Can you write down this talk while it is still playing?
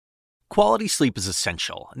Quality sleep is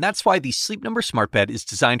essential, and that's why the Sleep Number Smart Bed is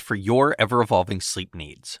designed for your ever-evolving sleep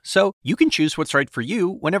needs. So you can choose what's right for you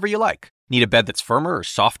whenever you like. Need a bed that's firmer or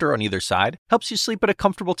softer on either side? Helps you sleep at a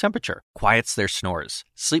comfortable temperature. Quiets their snores.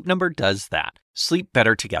 Sleep Number does that. Sleep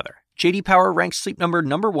better together. J.D. Power ranks Sleep Number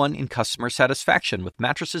 #1 in customer satisfaction with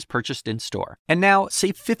mattresses purchased in-store. And now,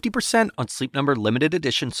 save 50% on Sleep Number limited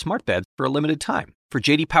edition smart beds for a limited time. For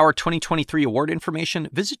J.D. Power 2023 award information,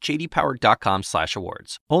 visit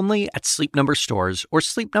jdpower.com/awards. Only at Sleep Number stores or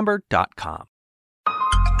sleepnumber.com.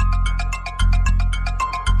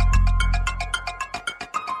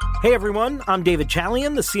 Hey everyone, I'm David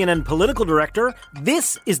Chalian, the CNN political director.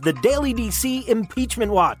 This is the Daily DC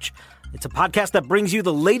Impeachment Watch. It's a podcast that brings you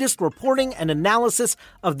the latest reporting and analysis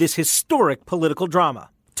of this historic political drama.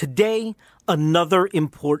 Today, another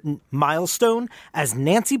important milestone as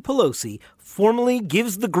Nancy Pelosi formally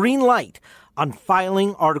gives the green light on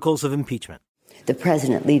filing articles of impeachment. The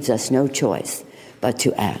president leaves us no choice but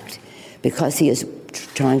to act because he is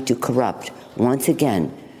trying to corrupt, once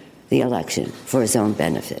again, the election for his own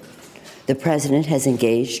benefit. The president has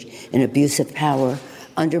engaged in abuse of power,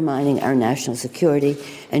 undermining our national security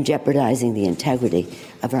and jeopardizing the integrity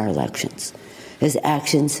of our elections. His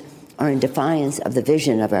actions are in defiance of the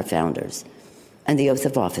vision of our founders and the oath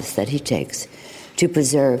of office that he takes to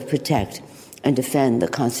preserve, protect, and defend the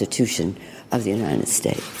Constitution of the United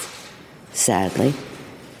States. Sadly,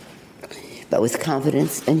 but with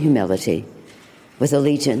confidence and humility, with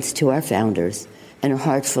allegiance to our founders and a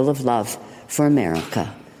heart full of love for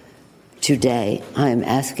America, today I am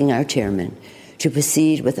asking our chairman to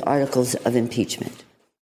proceed with articles of impeachment.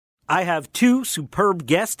 I have two superb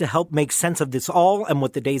guests to help make sense of this all and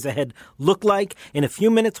what the days ahead look like. In a few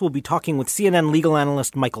minutes, we'll be talking with CNN legal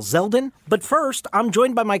analyst Michael Zeldin. But first, I'm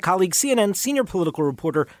joined by my colleague, CNN senior political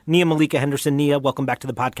reporter Nia Malika Henderson. Nia, welcome back to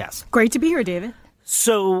the podcast. Great to be here, David.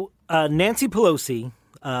 So Nancy Pelosi,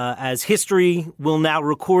 as history will now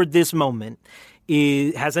record this moment,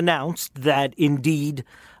 has announced that indeed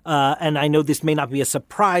and I know this may not be a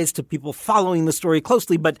surprise to people following the story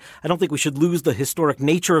closely, but I don't think we should lose the historic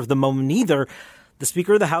nature of the moment either. The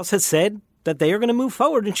Speaker of the House has said that they are going to move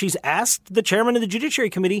forward, and she's asked the chairman of the Judiciary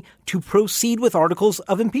Committee to proceed with articles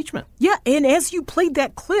of impeachment. Yeah, and as you played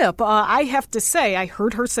that clip, I have to say, I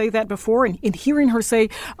heard her say that before, and in hearing her say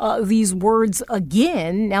these words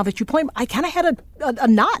again, now that you play them, I kind of had a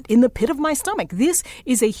knot in the pit of my stomach. This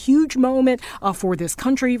is a huge moment for this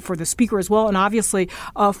country, for the Speaker as well, and obviously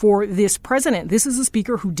for this president. This is a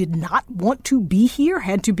Speaker who did not want to be here,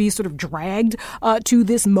 had to be sort of dragged to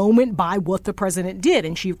this moment by what the president did.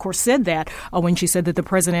 And she, of course, said that when she said that the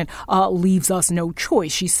president leaves us no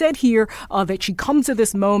choice. She said here that she comes to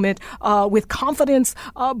this moment with confidence,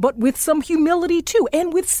 but with some humility, too,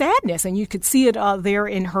 and with sadness. And you could see it there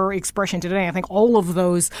in her expression today. I think all of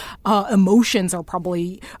those emotions are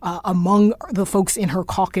probably among the folks in her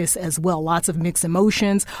caucus as well. Lots of mixed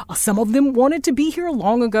emotions. Some of them wanted to be here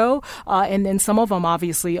long ago, and then some of them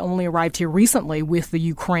obviously only arrived here recently with the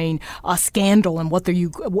Ukraine scandal and what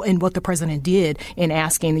the president did in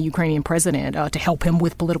asking the Ukrainian president to help him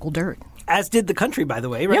with political dirt. As did the country, by the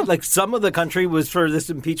way, right? Yeah. Like some of the country was for this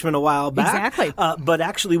impeachment a while back. Exactly. But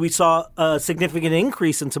actually, we saw a significant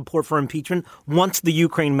increase in support for impeachment once the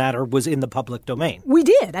Ukraine matter was in the public domain. We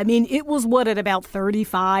did. I mean, it was at about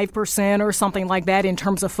 35% or something like that in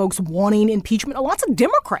terms of folks wanting impeachment. Lots of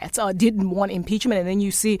Democrats didn't want impeachment. And then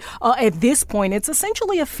you see at this point, it's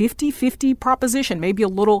essentially a 50-50 proposition, maybe a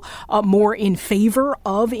little more in favor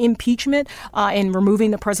of impeachment and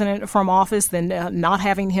removing the president from office than not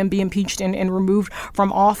having him be impeached and removed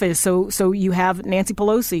from office. So you have Nancy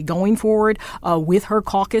Pelosi going forward with her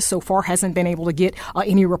caucus. So far hasn't been able to get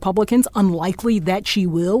any Republicans. Unlikely that she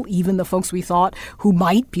will. Even the folks we thought who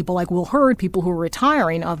might, people like Will Hurd, people who are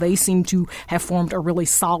retiring, they seem to have formed a really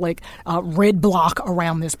solid red block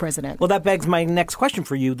around this president. Well, that begs my next question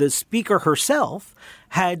for you. The Speaker herself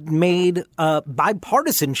had made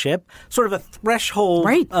bipartisanship sort of a threshold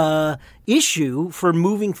issue for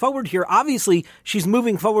moving forward here. Obviously, she's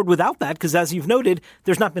moving forward without that because, as you've noted,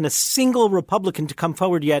 there's not been a single Republican to come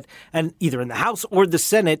forward yet, and either in the House or the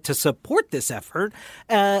Senate to support this effort.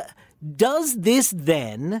 Does this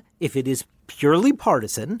then, if it is purely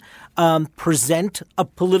partisan, present a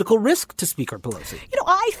political risk to Speaker Pelosi?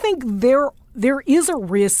 I think there is a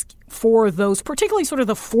risk for those, particularly sort of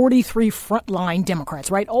the 43 frontline Democrats,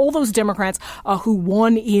 right? All those Democrats who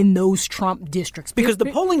won in those Trump districts. Because the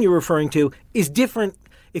polling you're referring to is different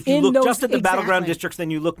if you look just at the battleground districts than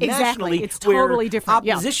you look nationally. It's totally different.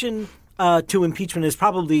 Opposition to impeachment is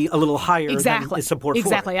probably a little higher than his support for it.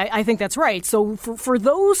 Exactly. I think that's right. So for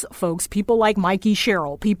those folks, people like Mikey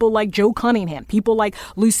Sherrill, people like Joe Cunningham, people like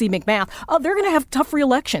Lucy McMath, they're going to have tough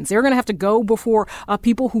re-elections. They're going to have to go before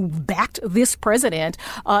people who backed this president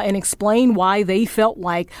and explain why they felt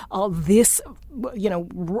like this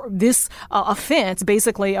offense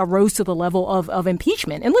basically arose to the level of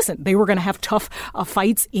impeachment. And listen, they were going to have tough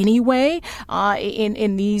fights anyway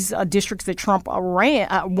in these districts that Trump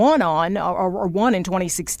won in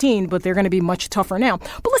 2016, but they're going to be much tougher now.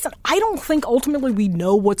 But listen, I don't think ultimately we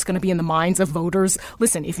know what's going to be in the minds of voters.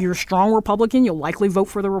 Listen, if you're a strong Republican, you'll likely vote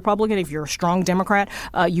for the Republican. If you're a strong Democrat,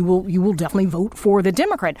 you will definitely vote for the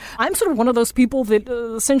Democrat. I'm sort of one of those people that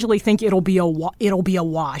essentially think it'll be a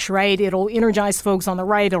wash, right? It'll energize folks on the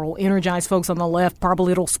right, it'll energize folks on the left,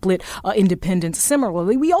 probably it'll split independents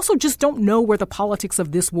similarly. We also just don't know where the politics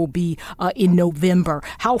of this will be in November.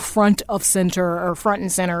 How front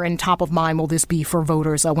and center and top of mind will this be for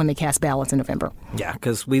voters when they cast ballots in November? Yeah,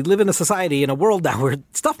 because we live in a society, in a world now where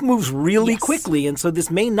stuff moves really quickly, and so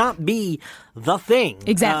this may not be the thing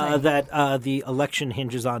that the election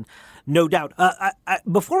hinges on. No doubt.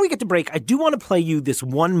 Before we get to break, I do want to play you this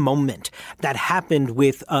one moment that happened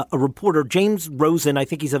with a reporter, James Rosen. I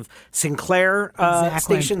think he's of Sinclair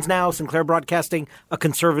stations now, Sinclair Broadcasting, a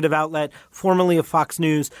conservative outlet, formerly of Fox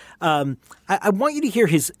News. I want you to hear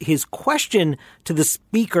his question to the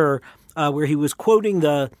speaker where he was quoting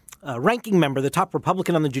the ranking member, the top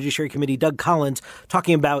Republican on the Judiciary Committee, Doug Collins,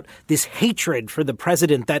 talking about this hatred for the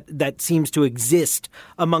president that seems to exist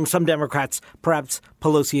among some Democrats, perhaps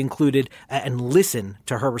Pelosi included, and listen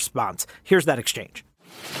to her response. Here's that exchange.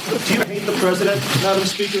 Do you hate the president, Madam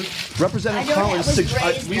Speaker? Representative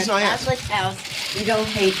Collins, reason I asked. House, we don't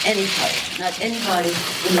hate anybody, not anybody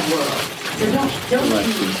in the world. So don't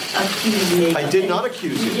accuse me. I did not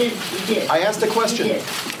accuse you. You did. I asked a question. You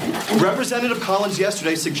did. Representative Collins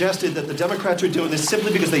yesterday suggested that the Democrats are doing this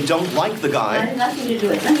simply because they don't like the guy. I had nothing to do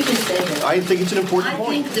with it. Let me just say this. I think it's an important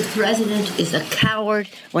point. I think the president is a coward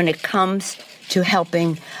when it comes to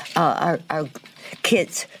helping our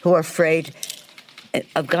kids who are afraid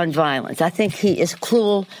of gun violence. I think he is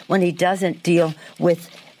cruel when he doesn't deal with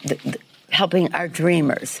helping our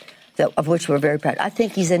dreamers, of which we're very proud. I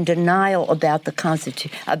think he's in denial about the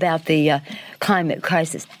climate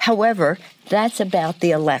crisis. However, that's about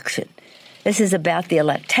the election. This is about the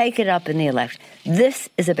election. Take it up in the election. This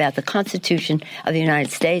is about the Constitution of the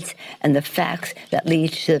United States and the facts that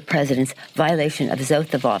lead to the president's violation of his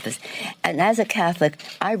oath of office. And as a Catholic,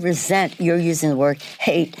 I resent your using the word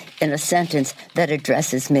hate in a sentence that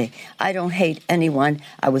addresses me. I don't hate anyone.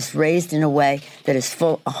 I was raised in a way that is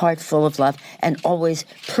a heart full of love, and always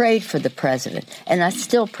prayed for the president. And I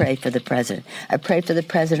still pray for the president. I pray for the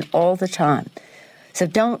president all the time. So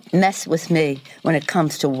don't mess with me when it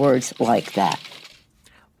comes to words like that.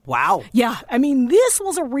 Wow. Yeah, I mean, this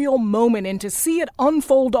was a real moment, and to see it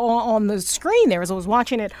unfold on the screen there as I was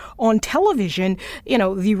watching it on television,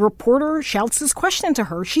 the reporter shouts this question to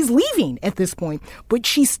her. She's leaving at this point, but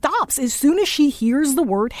she stops as soon as she hears the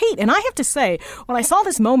word hate. And I have to say, when I saw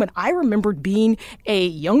this moment, I remembered being a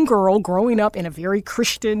young girl growing up in a very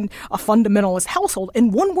Christian, fundamentalist household,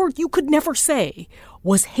 and one word you could never say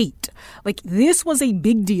was hate. Like, this was a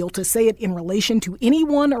big deal to say it in relation to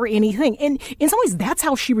anyone or anything. And in some ways, that's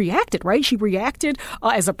how she reacted, right? She reacted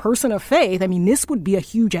as a person of faith. I mean, this would be a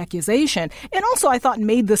huge accusation. And also, I thought,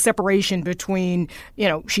 made the separation between,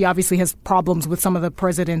 she obviously has problems with some of the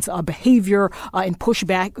president's behavior and pushing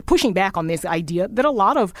back on this idea that a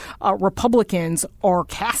lot of Republicans are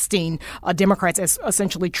casting Democrats as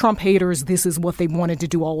essentially Trump haters. This is what they wanted to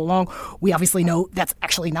do all along. We obviously know that's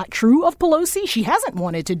actually not true of Pelosi. She hasn't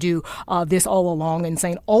wanted to do this all along, and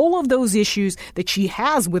saying all of those issues that she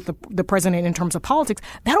has with the president in terms of politics,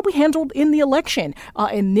 that'll be handled in the election.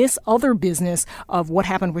 In this other business of what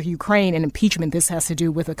happened with Ukraine and impeachment, this has to do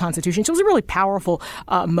with the Constitution. So it was a really powerful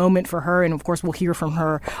moment for her, and of course we'll hear from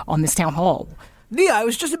her on this town hall. Nia, I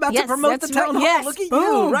was just about to promote the town hall. Yes. Look at Boom.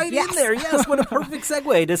 you, right in there. Yes, what a perfect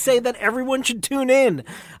segue to say that everyone should tune in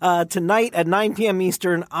tonight at 9 p.m.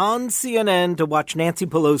 Eastern on CNN to watch Nancy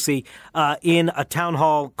Pelosi in a town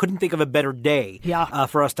hall. Couldn't think of a better day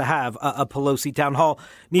for us to have a Pelosi town hall.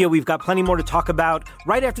 Nia, we've got plenty more to talk about.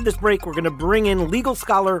 Right after this break, we're going to bring in legal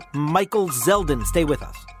scholar Michael Zeldin. Stay with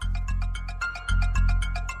us.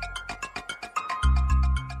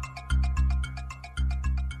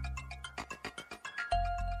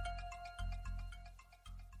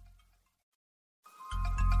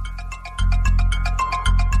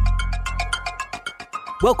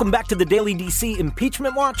 Welcome back to the Daily DC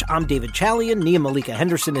Impeachment Watch. I'm David Chalian. Nia Malika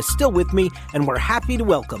Henderson is still with me, and we're happy to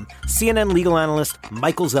welcome CNN legal analyst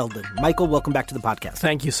Michael Zeldin. Michael, welcome back to the podcast.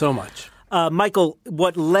 Thank you so much. Michael,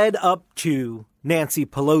 what led up to Nancy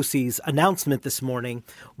Pelosi's announcement this morning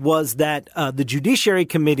was that the Judiciary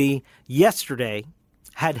Committee yesterday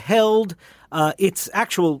had held its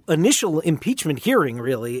actual initial impeachment hearing,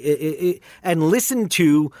 really, and listened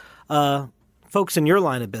to folks in your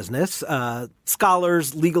line of business,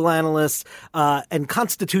 scholars, legal analysts, and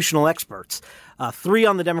constitutional experts. 3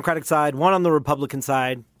 on the Democratic side, 1 on the Republican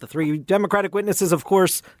side. The 3 Democratic witnesses, of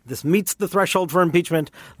course, this meets the threshold for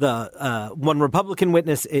impeachment. The 1 Republican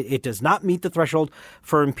witness, it does not meet the threshold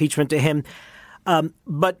for impeachment to him.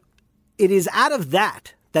 But it is out of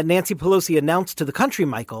that Nancy Pelosi announced to the country,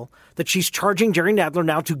 Michael, that she's charging Jerry Nadler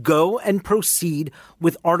now to go and proceed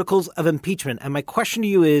with articles of impeachment. And my question to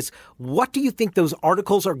you is, what do you think those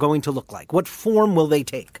articles are going to look like? What form will they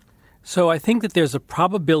take? So I think that there's a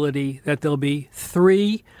probability that there'll be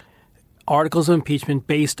 3 articles of impeachment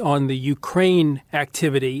based on the Ukraine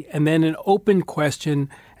activity, and then an open question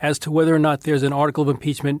as to whether or not there's an article of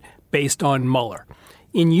impeachment based on Mueller.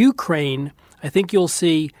 In Ukraine, I think you'll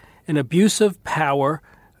see an abuse of power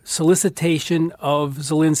solicitation of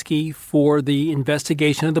Zelensky for the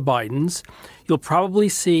investigation of the Bidens. You'll probably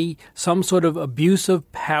see some sort of abuse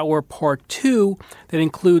of power part 2 that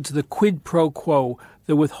includes the quid pro quo,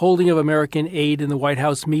 the withholding of American aid in the White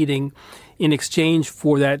House meeting in exchange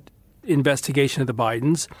for that investigation of the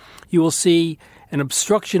Bidens. You will see an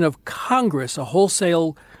obstruction of Congress, a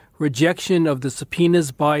wholesale rejection of the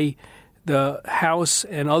subpoenas by the House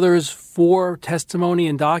and others for testimony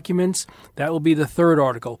and documents. That will be the 3rd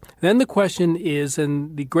article. Then the question is,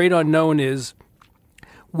 and the great unknown is,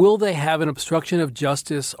 will they have an obstruction of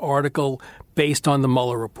justice article based on the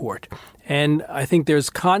Mueller report? And I think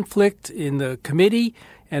there's conflict in the committee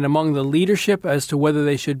and among the leadership as to whether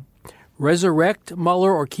they should resurrect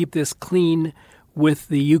Mueller or keep this clean with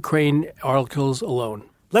the Ukraine articles alone.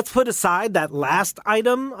 Let's put aside that last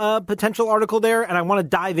item, potential article there, and I want to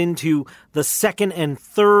dive into the 2nd and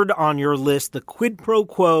 3rd on your list, the quid pro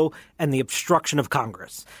quo and the obstruction of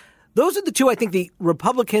Congress. Those are the 2 I think the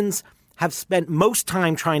Republicans have spent most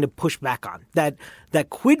time trying to push back on. That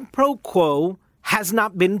quid pro quo has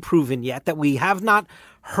not been proven yet, that we have not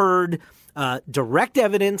heard direct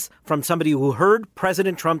evidence from somebody who heard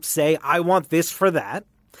President Trump say, I want this for that.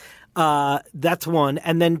 That's 1.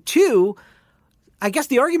 And then 2, I guess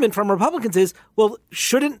the argument from Republicans is, well,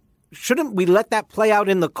 shouldn't we let that play out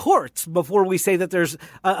in the courts before we say that there's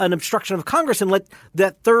an obstruction of Congress and let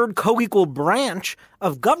that 3rd co-equal branch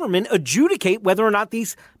of government adjudicate whether or not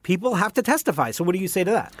these people have to testify? So what do you say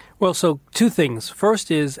to that? Well, so 2 things.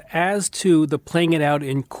 First is, as to the playing it out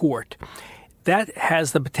in court, that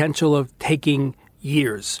has the potential of taking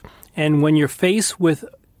years. And when you're faced with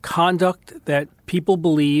conduct that people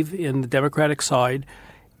believe in the Democratic side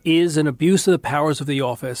is an abuse of the powers of the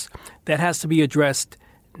office, that has to be addressed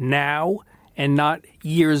now and not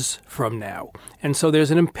years from now. And so there's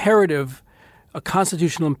an imperative, a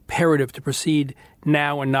constitutional imperative to proceed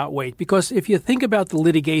now and not wait. Because if you think about the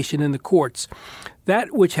litigation in the courts,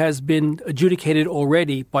 that which has been adjudicated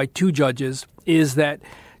already by 2 judges is that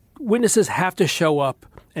witnesses have to show up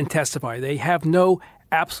and testify. They have no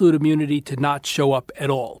absolute immunity to not show up at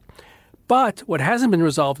all. But what hasn't been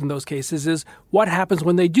resolved in those cases is what happens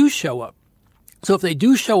when they do show up. So if they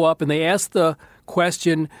do show up and they ask the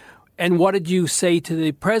question, and what did you say to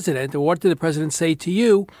the president, or what did the president say to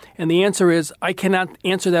you? And the answer is, I cannot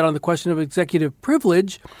answer that on the question of executive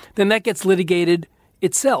privilege, then that gets litigated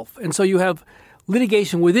itself. And so you have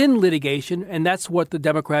litigation within litigation, and that's what the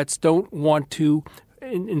Democrats don't want to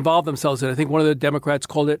involve themselves in. I think one of the Democrats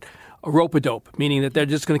called it a rope-a-dope, meaning that they're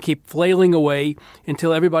just going to keep flailing away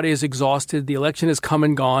until everybody is exhausted, the election has come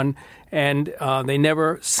and gone, and they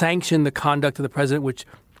never sanction the conduct of the president, which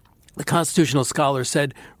the constitutional scholar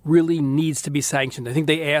said really needs to be sanctioned. I think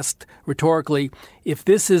they asked rhetorically, if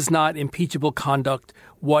this is not impeachable conduct,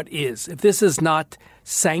 what is? If this is not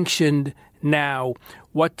sanctioned now,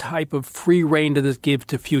 what type of free rein does it give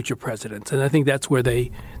to future presidents? And I think that's where they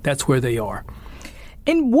are.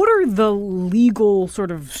 And what are the legal sort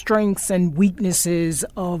of strengths and weaknesses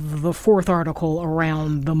of the 4th article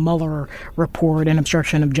around the Mueller report and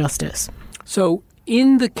obstruction of justice? So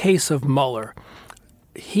in the case of Mueller,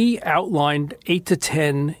 he outlined 8 to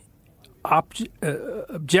 10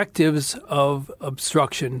 objectives of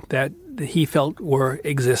obstruction that he felt were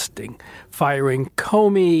existing. Firing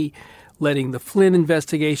Comey, letting the Flynn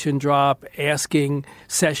investigation drop, asking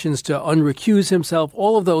Sessions to unrecuse himself,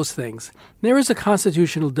 all of those things. There is a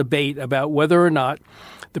constitutional debate about whether or not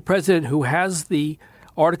the president who has the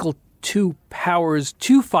Article 2 powers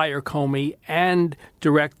to fire Comey and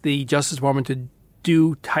direct the Justice Department to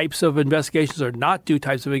do types of investigations or not do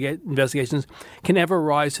types of investigations can ever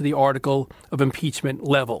rise to the article of impeachment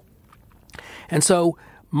level. And so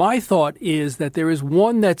my thought is that there is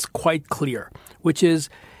one that's quite clear, which is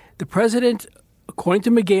the president, according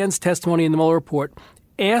to McGahn's testimony in the Mueller report,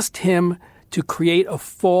 asked him to create a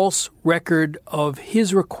false record of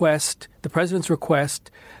his request, the president's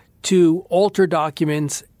request, to alter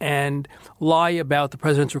documents and lie about the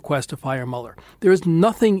president's request to fire Mueller. There is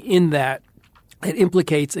nothing in that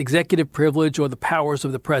implicates executive privilege or the powers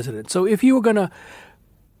of the president. So if you were going to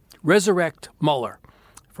resurrect Mueller,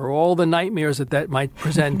 for all the nightmares that might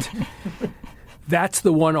present, that's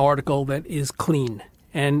the one article that is clean,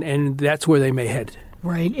 and that's where they may head.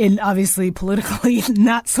 Right. And obviously politically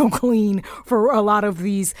not so clean for a lot of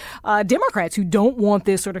these Democrats who don't want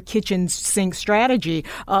this sort of kitchen sink strategy.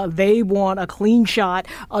 They want a clean shot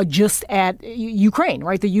just at Ukraine,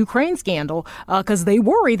 right? The Ukraine scandal, because they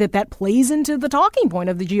worry that plays into the talking point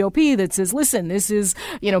of the GOP that says, listen, this is,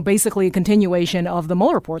 basically a continuation of the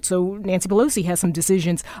Mueller report. So Nancy Pelosi has some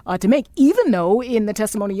decisions to make, even though in the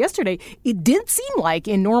testimony yesterday, it did seem like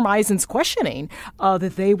in Norm Eisen's questioning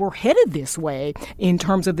that they were headed this way in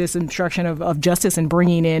terms of this obstruction of justice and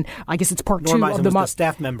bringing in, I guess it's part Norm 2 Eisen of the was the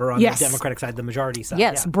staff member on the Democratic side, the majority side.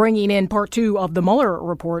 Yes, bringing in part 2 of the Mueller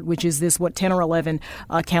report, which is this, 10 or 11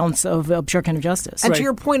 counts of obstruction of justice. And to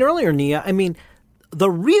your point earlier, Nia, I mean, the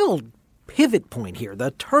real pivot point here,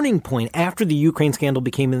 the turning point after the Ukraine scandal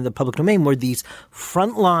became in the public domain were these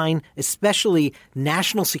frontline, especially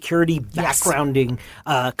national security backgrounding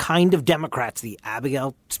kind of Democrats, the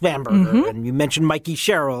Abigail Spanberger, and you mentioned Mikey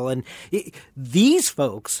Sherrill. And these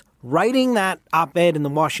folks writing that op-ed in the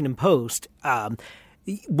Washington Post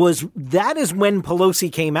that is when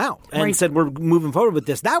Pelosi came out and said we're moving forward with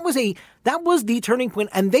this. That was the turning point,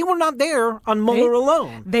 and they were not there on Mueller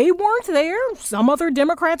alone. They weren't there. Some other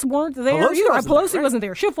Democrats weren't there. Pelosi wasn't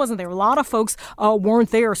there. Schiff wasn't there. A lot of folks weren't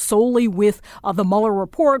there solely with the Mueller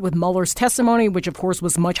report, with Mueller's testimony, which of course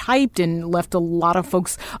was much hyped and left a lot of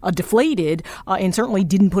folks deflated, and certainly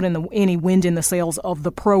didn't put in any wind in the sails of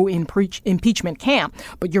the pro-impeachment camp.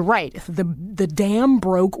 But you're right. The dam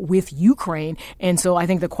broke with Ukraine, and so I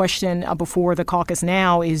think the question before the caucus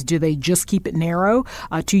now is, do they just keep it narrow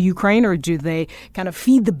to Ukraine, or do they kind of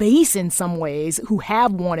feed the base in some ways who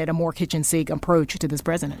have wanted a more kitchen sink approach to this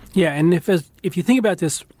president? Yeah, and if you think about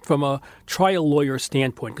this from a trial lawyer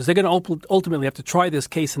standpoint, because they're going to ultimately have to try this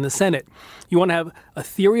case in the Senate, you want to have a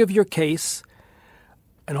theory of your case,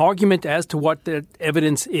 an argument as to what the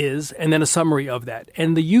evidence is, and then a summary of that.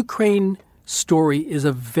 And the Ukraine story is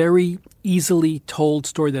a very easily told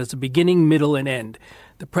story that has a beginning, middle, and end.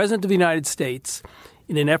 The President of the United States,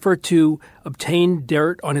 in an effort to obtain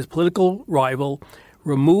dirt on his political rival,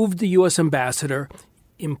 removed the U.S. ambassador,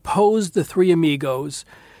 imposed the three amigos,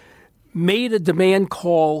 made a demand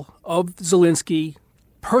call of Zelensky,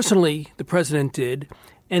 personally the president did,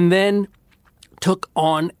 and then took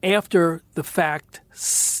on, after the fact,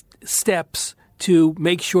 steps to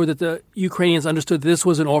make sure that the Ukrainians understood this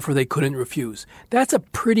was an offer they couldn't refuse. That's a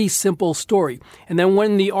pretty simple story. And then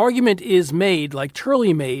when the argument is made, like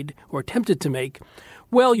Turley made or attempted to make,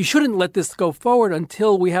 well, you shouldn't let this go forward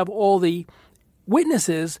until we have all the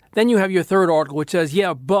witnesses, then you have your third article, which says,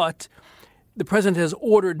 yeah, but the president has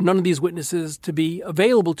ordered none of these witnesses to be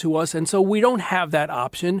available to us, and so we don't have that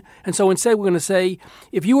option. And so instead we're going to say,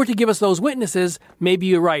 if you were to give us those witnesses, maybe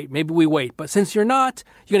you're right, maybe we wait. But since you're not,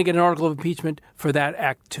 you're going to get an article of impeachment for that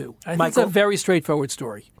act too. I think it's a very straightforward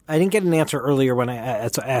story. I didn't get an answer earlier when I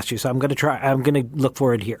asked you, so I'm going to look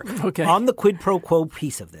for it here. Okay. On the quid pro quo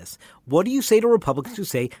piece of this, what do you say to Republicans who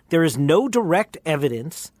say there is no direct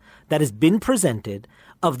evidence that has been presented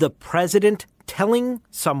of the president telling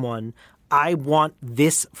someone, I want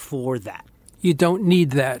this for that? You don't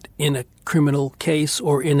need that in a criminal case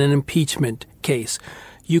or in an impeachment case.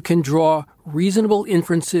 You can draw reasonable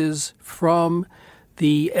inferences from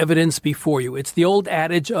the evidence before you. It's the old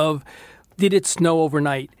adage of, did it snow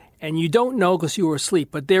overnight? And you don't know because you were asleep,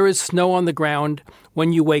 but there is snow on the ground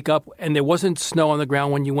when you wake up, and there wasn't snow on the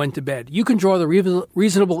ground when you went to bed. You can draw the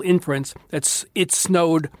reasonable inference that it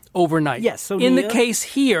snowed overnight. Yes. So in the case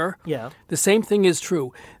here, the same thing is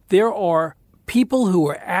true. There are people who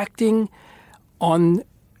are acting on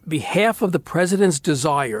behalf of the president's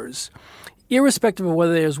desires, irrespective of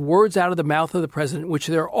whether there's words out of the mouth of the president, which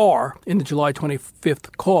there are in the July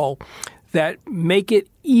 25th call, that make it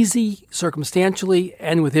easy circumstantially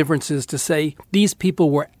and with inferences to say these people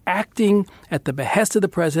were acting at the behest of the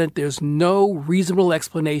president. There's no reasonable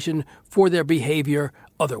explanation for their behavior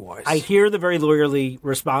otherwise. I hear the very lawyerly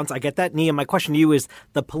response. I get that, Nia. My question to you is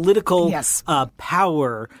the political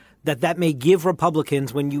power that may give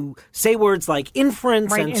Republicans when you say words like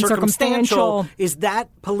inference and circumstantial. Is that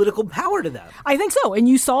political power to them? I think so. And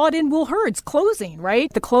you saw it in Will Hurd's closing,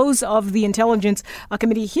 right? The close of the Intelligence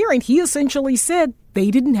Committee hearing, he essentially said they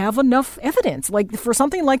didn't have enough evidence. Like, for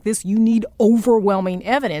something like this, you need overwhelming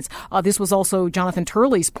evidence. This was also Jonathan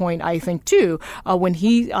Turley's point, I think, too, when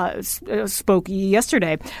he spoke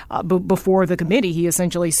yesterday before the committee. He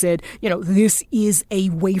essentially said, this is a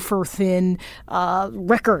wafer-thin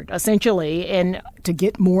record, essentially. And to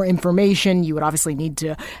get more information, you would obviously need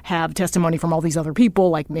to have testimony from all these other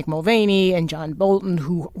people like Mick Mulvaney and John Bolton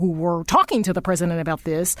who were talking to the president about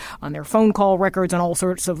this on their phone call records and all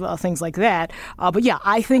sorts of things like that. But yeah,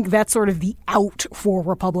 I think that's sort of the out for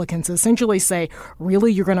Republicans, essentially say,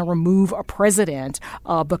 really, you're going to remove a president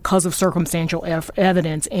because of circumstantial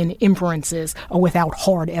evidence and inferences without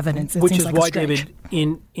hard evidence. Which is why, David,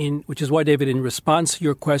 in response to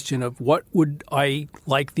your question of what would I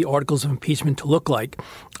like the articles of impeachment to look like,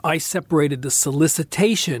 I separated the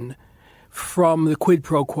solicitation from the quid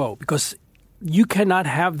pro quo, because you cannot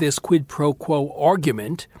have this quid pro quo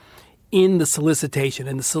argument in the solicitation.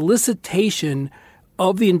 And the solicitation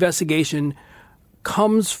of the investigation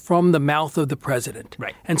comes from the mouth of the president.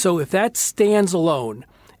 Right. And so if that stands alone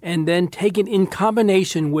and then taken in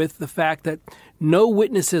combination with the fact that no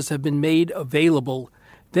witnesses have been made available,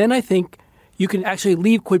 then I think you can actually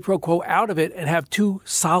leave quid pro quo out of it and have two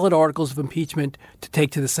solid articles of impeachment to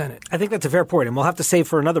take to the Senate. I think that's a fair point, and we'll have to save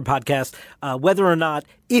for another podcast whether or not,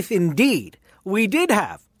 if indeed we did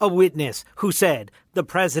have a witness who said the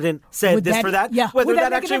president said this for that. Yeah. Whether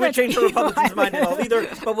that actually would change the Republicans' mind at all either,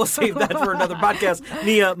 but we'll save that for another podcast.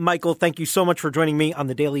 Nia, Michael, thank you so much for joining me on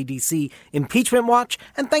the Daily DC Impeachment Watch,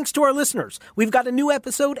 and thanks to our listeners. We've got a new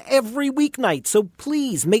episode every weeknight, so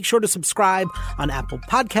please make sure to subscribe on Apple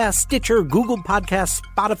Podcasts, Stitcher, Google Podcasts,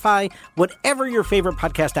 Spotify, whatever your favorite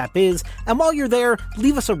podcast app is. And while you're there,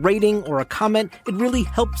 leave us a rating or a comment. It really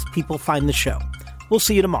helps people find the show. We'll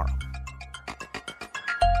see you tomorrow.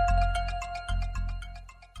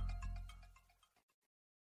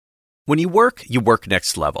 When you work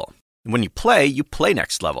next level. When you play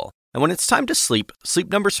next level. And when it's time to sleep,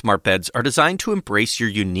 Sleep Number smart beds are designed to embrace your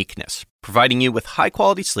uniqueness, providing you with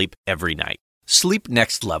high-quality sleep every night. Sleep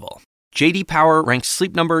next level. J.D. Power ranks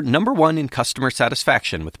Sleep Number #1 in customer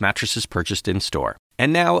satisfaction with mattresses purchased in-store.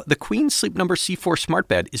 And now, the Queen Sleep Number C4 smart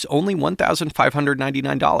bed is only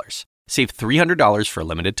 $1,599. Save $300 for a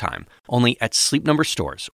limited time, only at Sleep Number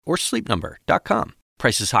stores or sleepnumber.com.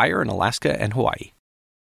 Prices higher in Alaska and Hawaii.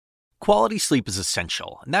 Quality sleep is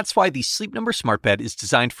essential, and that's why the Sleep Number smart bed is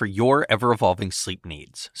designed for your ever-evolving sleep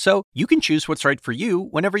needs. So you can choose what's right for you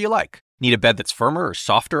whenever you like. Need a bed that's firmer or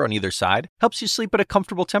softer on either side? Helps you sleep at a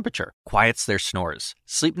comfortable temperature. Quiets their snores.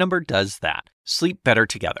 Sleep Number does that. Sleep better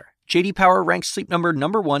together. J.D. Power ranks Sleep Number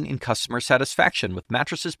 #1 in customer satisfaction with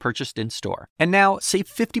mattresses purchased in-store. And now, save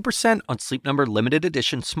 50% on Sleep Number limited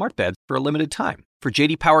edition smart beds for a limited time. For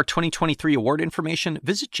J.D. Power 2023 award information,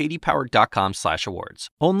 visit jdpower.com/awards.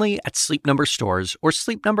 Only at Sleep Number stores or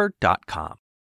sleepnumber.com.